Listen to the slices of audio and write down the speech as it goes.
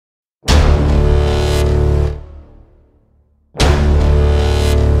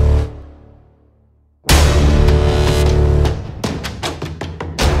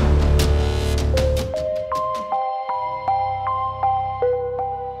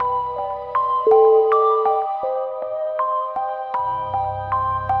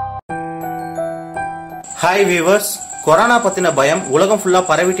Hi viewers, corona பத்தின பயம் உலகம் ஃபுல்லா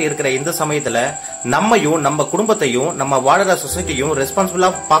பரவிட்டு இருக்கிற இந்த சமயத்துல நம்மையும் நம்ம குடும்பத்தையும் நம்ம வாழற சொசைட்டியும் ரெஸ்பான்சிபிளா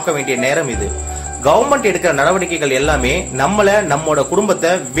பார்க்க வேண்டிய நேரம் இது. கவர்மெண்ட் எடுக்கிற நடவடிக்கைகள் எல்லாமே நம்மோட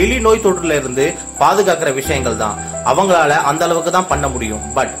குடும்பத்தை வெளி நோய் தொற்றுல இருந்து பாதுகாக்கிற விஷயங்கள் தான். அவங்களால அந்த அளவுக்கு தான் பண்ண முடியும்.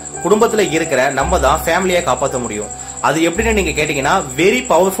 பட் குடும்பத்துல இருக்கிற நம்ம தான் ஃபேமிலியை காப்பாற்ற முடியும். அது எப்படின்னு நீங்க கேட்டீங்கன்னா, வெரி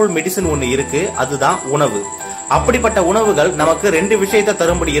பவர்ஃபுல் மெடிசன் ஒன்னு இருக்கு, அதுதான் உணவு. அப்படிப்பட்ட உணவுகள் நமக்கு ரெண்டு விஷயத்தை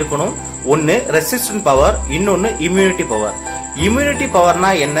தரும்படி இருக்கணும். ஒன்னு ரெசிஸ்டன்ட் பவர், இன்னொன்னு இம்யூனிட்டி பவர். இம்யூனிட்டி பவர்னா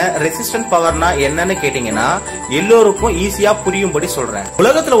என்ன, ரெசிஸ்டன்ட் பவர்னா என்னன்னு கேட்டீங்கன்னா எல்லோருக்கும் ஈஸியா புரியும்படி சொல்றேன்.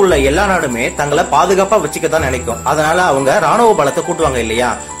 உலகத்துல உள்ள எல்லா நாடுமே தங்களை பாதுகாப்பா வச்சுக்கத்தான் நினைக்கும். அதனால அவங்க ராணுவ பலத்தை கூட்டுவாங்க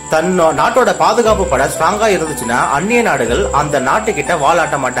இல்லையா. நாட்டோட பாதுகாப்பு பட ஸ்ட்ராங்கா இருந்துச்சுன்னா அந்நிய நாடுகள் அந்த நாட்டுக்கிட்ட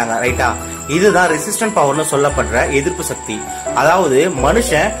வாலாட்ட மாட்டாங்க, ரைட்டா? இதுதான் ரெசிஸ்டன்ட் பவர்னு சொல்லப்படுற எதிர்ப்பு சக்தி. அதாவது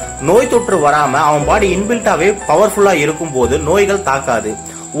மனுஷன் நோய் தொற்று வராம அவன் பாடி இன்பில்ட்டாவே பவர்ஃபுல்லா இருக்கும் போது நோய்கள் தாக்காது.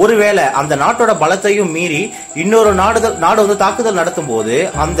 ஒருவேளை அந்த நாட்டோட பலத்தையும் மீறி இன்னொரு நாடு தாக்குதல் நடத்தும் போது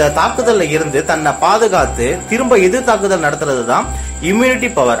அந்த தாக்குதல்ல இருந்து தன்னை பாதுகாத்து திரும்ப எதிர் தாக்குதல் நடத்துறதுதான் இம்யூனிட்டி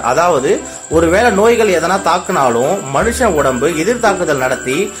பவர். அதாவது ஒருவேளை நோய்கள் எதனா தாக்குனாலும் மனுஷன் உடம்பு எதிர் தாக்குதல்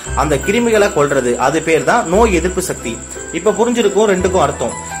நடத்தி அந்த கிருமிகளை கொல்றது, அது பேர் தான் நோய் எதிர்ப்பு சக்தி. இப்ப புரிஞ்சிருக்கும் ரெண்டுக்கும்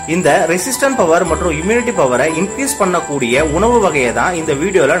அர்த்தம். இந்த ரெசிஸ்டன்ட் பவர் மற்றும் இம்யூனிட்டி பவரை இன்க்ரீஸ் பண்ணக்கூடிய உணவு வகையை தான் இந்த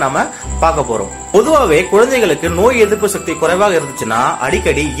வீடியோல நம்ம பார்க்க போறோம். பொதுவாவே குழந்தைகளுக்கு நோய் எதிர்ப்பு சக்தி குறைவாக இருந்துச்சுன்னா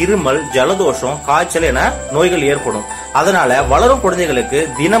அடிக்கடி இருமல், ஜலதோஷம், காய்ச்சல் என நோய்கள் ஏற்படும். அதனால வளரும் குழந்தைகளுக்கு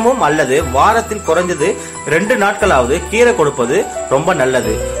தினமும் அல்லது வாரத்தில் குறைஞ்சது 2 நாட்களாவது கீரை கொடுப்பது ரொம்ப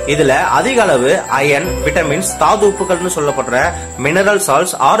நல்லது. இதுல அதிக அளவு அயன், விட்டமின்ஸ், தாது உப்புகள்னு சொல்லப்படுற மினரல்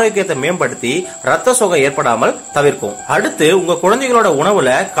சால்ட்ஸ் ஆரோக்கியத்தை மேம்படுத்தி ரத்த சோகை ஏற்படாமல் தவிர்க்கும். அடுத்து உங்க குழந்தைகளோட உணவுல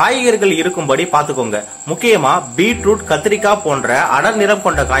காய்கறிகள் இருக்கும்படி பாத்துக்கோங்க. முக்கியமா பீட்ரூட், கத்திரிக்காய் போன்ற அடர் நிறம்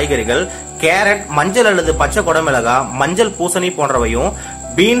கொண்ட காய்கறிகள், கேரட், மஞ்சள் அல்லது பச்சை குடமிளகாய், மஞ்சள் பூசணி போன்றவையும்,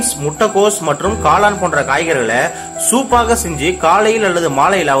 பீன்ஸ், முட்டைக்கோஸ் மற்றும் காளான் போன்ற காய்கறிகளை சூப்பாக செஞ்சு காலையில் அல்லது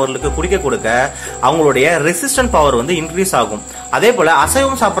மாலையில் அவர்களுக்கு குடிக்க கொடுக்க அவங்களுடைய ரெசிஸ்டன்ட் பவர் இன்க்ரீஸ் ஆகும். அதே போல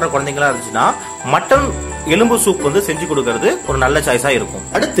அசைவம் சாப்பிடுற குழந்தைங்களா இருந்துச்சுன்னா மட்டன் எலும்பு சூப் செஞ்சு கொடுக்கறது ஒரு நல்ல சாய்ஸா இருக்கும்.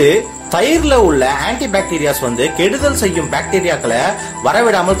 அடுத்து தயிர்ல உள்ள ஆன்டி பாக்டீரியாஸ் கெடுதல் செய்யும் பாக்டீரியாக்களை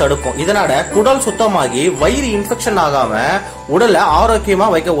வரவிடாமல் தடுக்கும். இதனால குடல் சுத்தமாகி வயிறு இன்ஃபெக்ஷன் ஆகாம உடலை ஆரோக்கியமா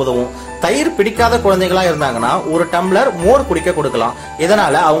வைக்க உதவும். தயிர் பிடிக்காத குழந்தைகளா இருந்தாங்கன்னா 1 டம்ளர் மோர் குடிக்க கொடுக்கலாம்.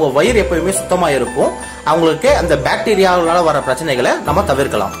 இதனால அவங்க வயிறு எப்பயுமே சுத்தமா இருக்கும். அவங்களுக்கு அந்த பாக்டீரியாவால வர பிரச்சனைகளை நம்ம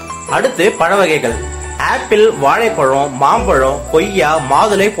தவிர்க்கலாம். அடுத்து பழ வகைகள். ஆப்பிள், வாழைப்பழம், மாம்பழம், கொய்யா,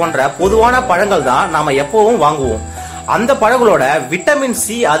 மாதுளை போன்ற பொதுவான பழங்கள் தான் நாம எப்பவும் வாங்குவோம். அந்த பழங்களோட விட்டமின்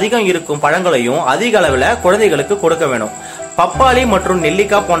சி அதிகம் இருக்கும் பழங்களையும் அதிக அளவுல குழந்தைகளுக்கு கொடுக்க வேணும். பப்பாளி மற்றும்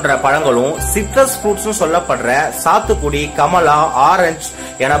நெல்லிக்காய் போன்ற பழங்களும், சிட்ரஸ் ஃப்ரூட்ஸ் சொல்லப்படுற சாத்துக்குடி, கமலா, ஆரஞ்சு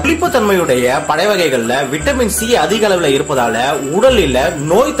என புளிப்புத்தன்மையுடைய பழ வகைகள்ல விட்டமின் சி அதிக அளவுல இருப்பதால உடலில்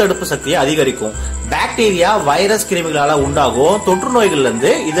நோய் தடுப்பு சக்தியை அதிகரிக்கும். பாக்டீரியா, வைரஸ், கிருமிகளால உண்டாகும் தொற்று நோய்கள்ல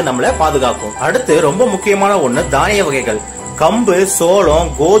இருந்து இது நம்மளை பாதுகாக்கும். அடுத்து ரொம்ப முக்கியமான ஒண்ணு தானிய வகைகள். கம்பு, சோளம்,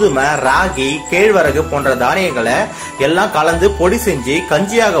 கோதுமை, ராகி, கேழ்வரகு போன்ற தானியங்களை எல்லாம் கலந்து பொடி செஞ்சு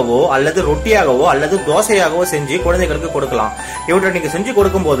கஞ்சியாகவோ அல்லது ரொட்டியாகவோ அல்லது தோசையாகவோ செஞ்சு குழந்தைகளுக்கு கொடுக்கலாம். இவற்றை நீங்க செஞ்சு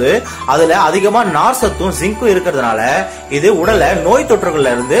கொடுக்கும் போது அதுல அதிகமா நார் சத்தும் ஜிங்கும் இருக்கிறதுனால இது உடலை நோய்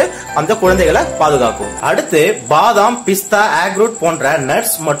தொற்றுகள்ல இருந்து அந்த குழந்தைகளை பாதுகாக்கும். அடுத்து பாதாம், பிஸ்தா, ஆக்ரூட் போன்ற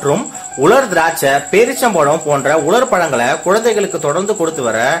நட்ஸ் மற்றும் உலர் திராட்சை, பேரிச்சம்பழம் போன்ற உலர் பழங்களை குழந்தைகளுக்கு தொடர்ந்து கொடுத்து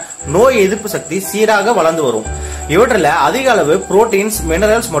வர நோய் எதிர்ப்பு சக்தி சீராக வளர்ந்து வரும். இவற்றில் அதிக அளவு புரோட்டீன்ஸ்,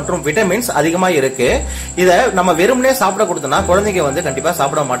 மினரல்ஸ் மற்றும் விட்டமின்ஸ் அதிகமா இருக்கு. இத நம்ம வெறுமனே சாப்பிட கொடுத்தோம்னா குழந்தைங்க கண்டிப்பா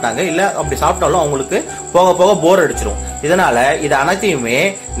சாப்பிட மாட்டாங்க. இல்ல அப்படி சாப்பிட்டாலும் அவங்களுக்கு போக போக போர் அடிச்சிடும். இதனால இது அனைத்தையுமே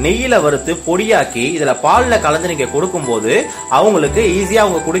நெய்யில வறுத்து பொடியாக்கி இதுல பால்ல கலந்து நீங்க கொடுக்கும் போது அவங்களுக்கு ஈஸியா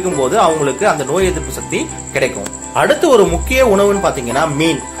அவங்க குடிக்கும் போது அவங்களுக்கு அந்த நோய் எதிர்ப்பு சக்தி கிடைக்கும். அடுத்து ஒரு முக்கிய உணவுன்னு பாத்தீங்கன்னா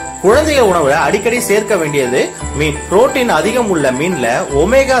மீன். குழந்தைய உணவுல அடிக்கடி சேர்க்க வேண்டியது மீன். புரோட்டீன் அதிகம் உள்ள மீன்ல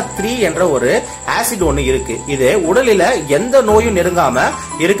ஒமேகா 3 என்ற ஒரு ஆசிட் ஒண்ணு இருக்கு. இது உடலில எந்த நோயும் நெருங்காம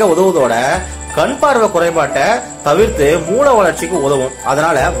இருக்க உதவுவதோட கண் பார்வை குறைபாட்டை தவிர்த்து மூளை வளர்ச்சிக்கு உதவும்.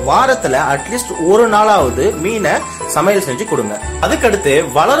 அதனால வாரத்துல அட்லீஸ்ட் 1 நாளாவது மீனை சமையல் செஞ்சு கொடுங்க. அதுக்கடுத்து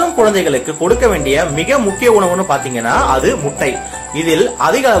வளரும் குழந்தைகளுக்கு கொடுக்க வேண்டிய மிக முக்கிய உணவுன்னு பாத்தீங்கன்னா அது முட்டை. இதில்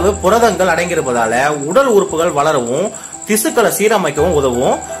அதிக அளவு புரதங்கள் அடங்கியிருப்பதால உடல் உறுப்புகள் வளரவும் திசுக்களை சீரமைக்கவும்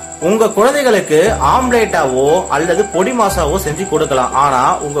உதவும். உங்க குழந்தைகளுக்கு ஆம்லேட்டாவோ அல்லது பொடி மாசாவோ செஞ்சு கொடுக்கலாம். ஆனா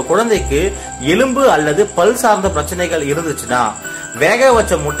உங்க குழந்தைக்கு எலும்பு அல்லது பல் சார்ந்த பிரச்சனைகள் இருந்துச்சுன்னா வேக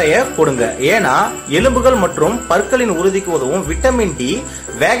வச்ச முட்டைய கொடுங்க. ஏன்னா எலும்புகள் மற்றும் பற்களின் உறுதிக்கு உதவும் விட்டமின் டி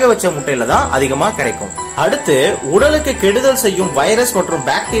வேக வச்ச முட்டையில தான் அதிகமா கிடைக்கும். அடுத்து உடலுக்கு கெடுதல் செய்யும் வைரஸ் மற்றும்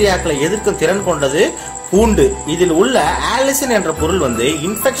பாக்டீரியாக்களை எதிர்க்கும் திறன் கொண்டது பூண்டு. இதில் உள்ள ஆலிசின் என்ற பொருள்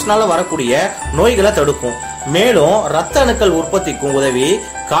இன்ஃபெக்ஷனால வரக்கூடிய நோய்களை தடுக்கும். மேலும் ரத்த அணுக்கள் உற்பத்திக்கும் உதவி,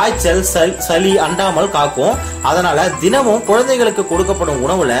 காய்ச்சல் சளி அண்டாமல் காக்கும். அதனால தினமும் குழந்தைகளுக்கு கொடுக்கப்படும்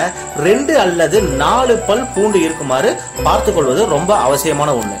உணவுல 2 அல்லது 4 பல் பூண்டு இருக்குமாறு பார்த்துக் கொள்வது ரொம்ப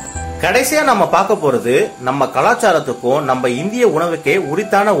அவசியமான ஒண்ணு. கடைசியா நம்ம பார்க்க போறது நம்ம கலாச்சாரத்துக்கும் நம்ம இந்திய உணவுக்கே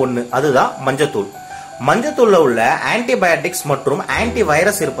உரித்தான ஒண்ணு, அதுதான் மஞ்சத்தூள். மஞ்சத்தூள்ல உள்ள ஆன்டிபயோட்டிக்ஸ் மற்றும் ஆன்டி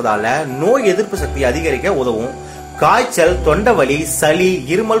வைரஸ் இருப்பதால நோய் எதிர்ப்பு சக்தி அதிகரிக்க உதவும். காய்ச்சல், தொண்டவலி, சளி,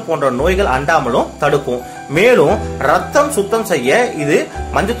 இருமல் போன்ற நோய்கள் அண்டாமலும் தடுக்கும். மேலும் ரத்தம் சுத்தம் செய்ய இது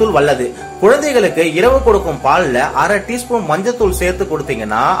மஞ்சத்தூள் வல்லது. குழந்தைகளுக்கு இரவு கொடுக்கும் பால்ல 1/2 டீஸ்பூன் மஞ்சத்தூள் சேர்த்து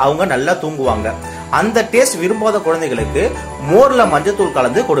கொடுத்தீங்கன்னா அவங்க நல்லா தூங்குவாங்க. அந்த டேஸ்ட் விரும்பாத குழந்தைகளுக்கு மோர்ல மஞ்சத்தூள்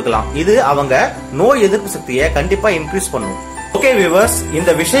கலந்து கொடுக்கலாம். இது அவங்க நோய் எதிர்ப்பு சக்தியை கண்டிப்பா இன்க்ரீஸ் பண்ணும். ஓகே வியூவர்ஸ்,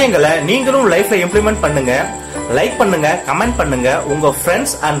 இந்த விஷயங்களை நீங்களும் லைஃப்ல இம்ப்ளிமெண்ட் பண்ணுங்க. லைக் பண்ணுங்க, கமெண்ட் பண்ணுங்க, உங்க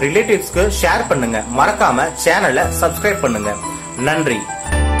ஃப்ரெண்ட்ஸ் அண்ட் ரிலேட்டிவ்ஸ்க்கு ஷேர் பண்ணுங்க. மறக்காம சேனலை சப்ஸ்கிரைப் பண்ணுங்க. நன்றி.